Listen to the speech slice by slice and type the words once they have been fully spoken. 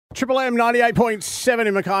Triple M 98.7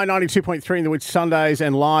 in Mackay, 92.3 in the Whit Sundays,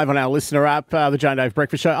 and live on our listener app, the Jane Dave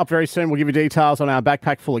Breakfast Show. Up very soon, we'll give you details on our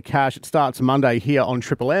backpack full of cash. It starts Monday here on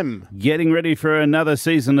Triple M. Getting ready for another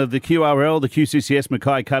season of the QRL, the QCCS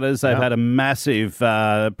Mackay Cutters. They've had a massive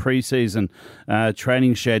pre-season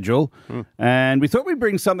training schedule, and we thought we'd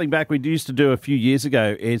bring something back we used to do a few years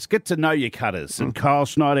ago. It's Get to Know Your Cutters, and Kyle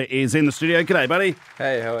Schneider is in the studio. G'day, buddy.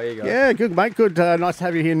 Hey, how are you guys? Yeah, good, mate. Good. Nice to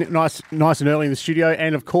have you here nice and early in the studio.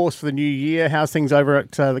 And, of course, for the new year, how's things over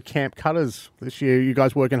at the Camp Cutters this year? You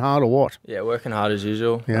guys working hard or what? Yeah, working hard as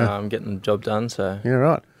usual. Yeah. Getting the job done. So Yeah,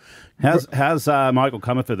 right. How's Michael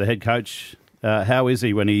Comerford, the head coach? How is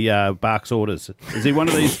he when he barks orders? Is he one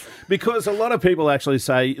of these? Because a lot of people actually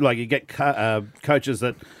say, like, you get coaches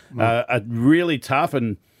that are really tough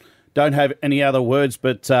and don't have any other words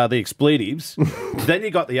but the expletives. Then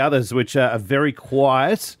you got the others which are very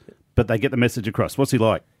quiet, but they get the message across. What's he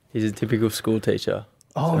like? he's a typical school teacher.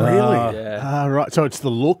 Oh, really? Yeah. Right. So it's the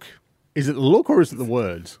look. Is it the look or is it the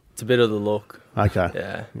words? It's a bit of the look. Okay.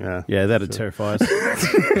 Yeah. Yeah, that'd terrify us.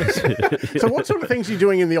 So what sort of things are you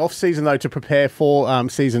doing in the off-season, though, to prepare for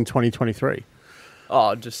season 2023?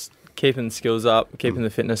 Oh, just keeping the skills up, keeping the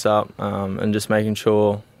fitness up, and just making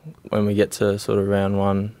sure when we get to sort of round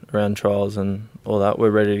one, round trials and all that, we're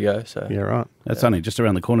ready to go. So Yeah, right. That's only just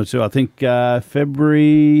around the corner too. I think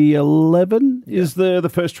February 11 is the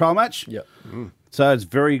first trial match. Yep. So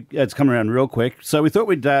it's coming around real quick. So we thought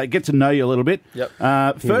we'd get to know you a little bit. Yep.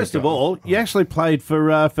 First of all, you actually played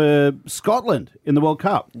for Scotland in the World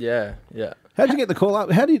Cup. Yeah. How did you get the call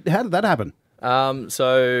up? How did that happen?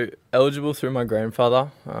 So eligible through my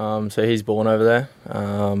grandfather. So he's born over there.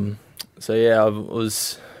 So yeah, I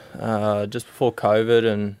was just before COVID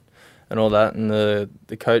and all that, and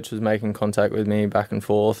the coach was making contact with me back and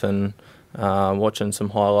forth, and watching some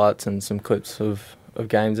highlights and some clips of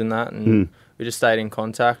games in that, and we just stayed in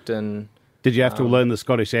contact. And Did you have to learn the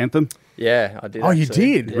Scottish anthem? yeah, I did. Oh, you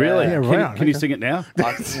actually. did? Yeah. Really? Yeah, right. Can you sing it now?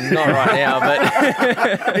 Not right now,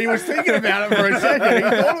 but He was thinking about it for a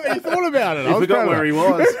second. He thought about it. I forgot where he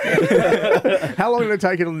was. How long did it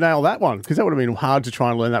take you to nail that one? Because that would have been hard to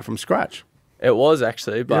try and learn that from scratch. it was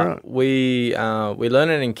actually. But right. we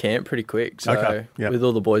learned it in camp pretty quick. So Okay, yep. with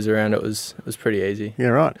all the boys around, it was pretty easy. Yeah,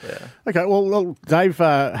 right. Yeah. Okay, well Dave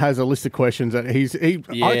has a list of questions that I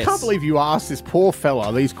Yes. can't believe you asked this poor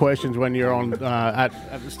fella these questions when you're on at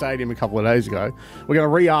the stadium a couple of days ago. We're going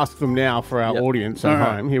to re-ask them now for our Yep. audience at All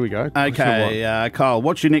right. home. Here we go. Okay, Kyle,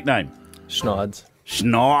 what's your nickname? Schneids.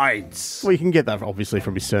 Schneids. Well, you can get that obviously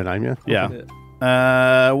from his surname, yeah?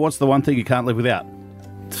 Yeah. What's the one thing you can't live without?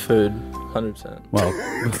 Food, 100%. Well,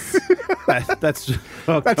 that's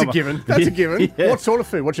That's a given. That's a given. Yeah. What sort of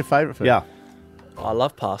food? What's your favourite food? Yeah. I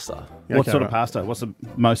love pasta. Yeah, What okay, sort of right. pasta? What's the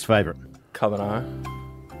most favourite? Carbonara.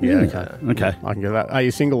 Yeah, okay. Okay. I can get that. Are you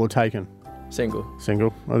single or taken? Single.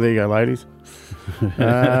 Single. Oh, there you go, ladies.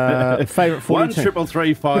 Favourite footy team?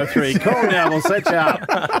 1-333-53. Call now. We'll set you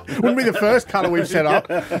up. Wouldn't be the first colour we've set up.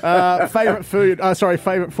 Favourite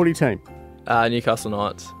favourite footy team. Newcastle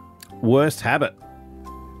Knights. Worst habit.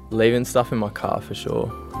 Leaving stuff in my car for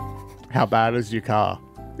sure. How bad is your car?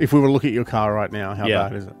 If we were to look at your car right now, how Yeah.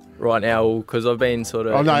 bad is it? Right now, because I've been sort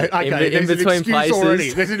of Oh no, in okay. between There's an excuse places.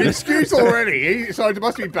 already. There's an excuse already. So it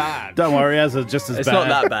must be bad. Don't worry, ours are just as It's bad.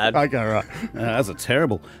 not that bad. Okay, right. Ours are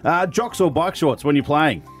terrible. Jocks or bike shorts when you're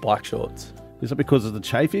playing? Bike shorts. Is it because of the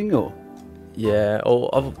chafing or? Yeah.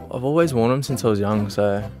 I've always worn them since I was young,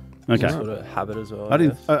 so it's Okay. a sort of habit as well. I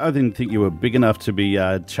didn't think you were big enough to be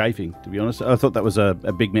chafing, to be honest. I thought that was a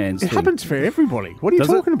big man's It thing. happens for everybody. What are you Does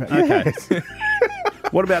it? talking about? Okay. Yes.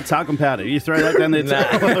 What about talcum powder? You throw that down there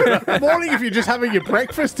too? Morning if you're just having your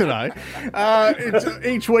breakfast today.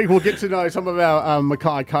 Each week we'll get to know some of our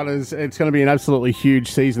Mackay Cutters. It's going to be an absolutely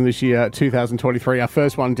huge season this year, 2023. Our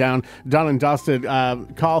first one done and dusted.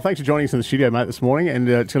 Kyle, thanks for joining us in the studio, mate, this morning. And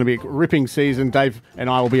it's going to be a ripping season. Dave and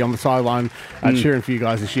I will be on the sideline cheering for you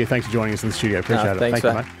guys this year. Thanks for joining us in the studio. Appreciate it. Thanks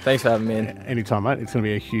Thank you, mate. Thanks for having me in. Anytime, mate. It's going to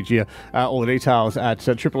be a huge year. All the details at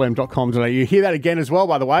triplem.com.au. You hear that again as well,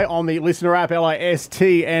 by the way, on the listener app, LISTNR.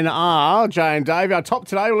 Jay and Dave. Our top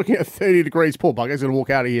today, we're looking at 30 degrees. Poor bugger's going to walk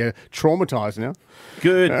out of here traumatised now.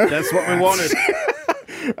 Good. That's what we wanted.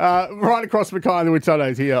 Right across Mackay and the Whit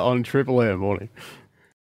Sundays here on Triple M. Morning.